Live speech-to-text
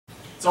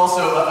It's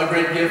also a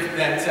great gift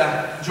that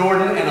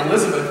Jordan and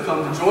Elizabeth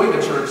come to join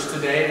the church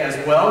today as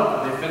well.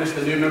 They finished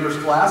the new members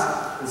class,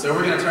 and so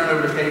we're going to turn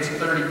over to page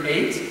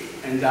 38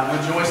 and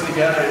rejoice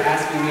together in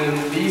asking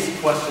them these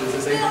questions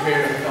as they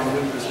prepare to become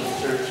members of the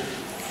church.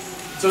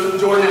 So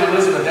Jordan and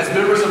Elizabeth, as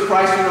members of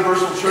Christ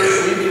Universal Church,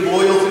 will you be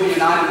loyal to the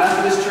United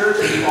Methodist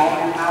Church and do all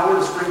in your power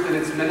to strengthen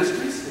its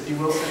ministries? If you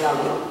will, say I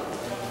will.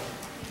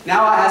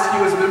 Now I ask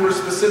you as members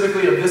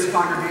specifically of this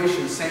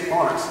congregation, St.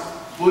 Mark's,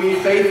 will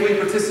you faithfully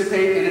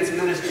participate in its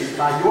ministries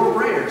by your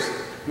prayers,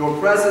 your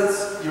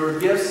presence, your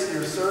gifts,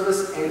 your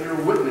service, and your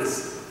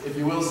witness? If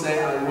you will,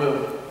 say I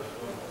will.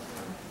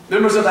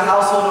 Members of the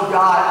household of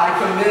God, I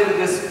commend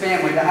this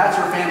family, the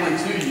Hatcher family,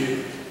 to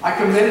you. I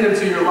commend them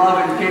to your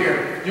love and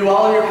care. Do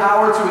all in your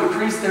power to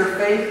increase their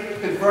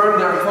faith, confirm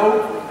their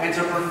hope, and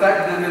to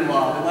perfect them in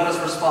love. And let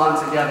us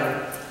respond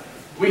together.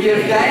 We give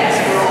thanks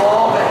for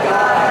all that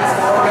God has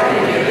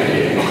already given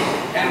you,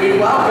 and we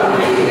welcome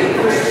you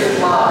in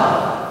Christian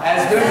love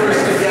as members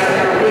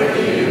together with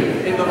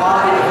you in the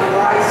body of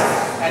Christ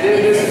and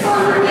in this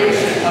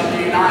congregation of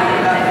the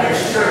United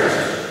Methodist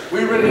Church.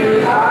 We renew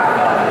our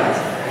covenant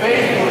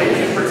faithfully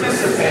to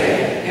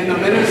participate in the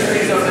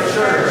ministries of the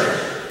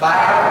church by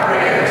our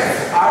prayers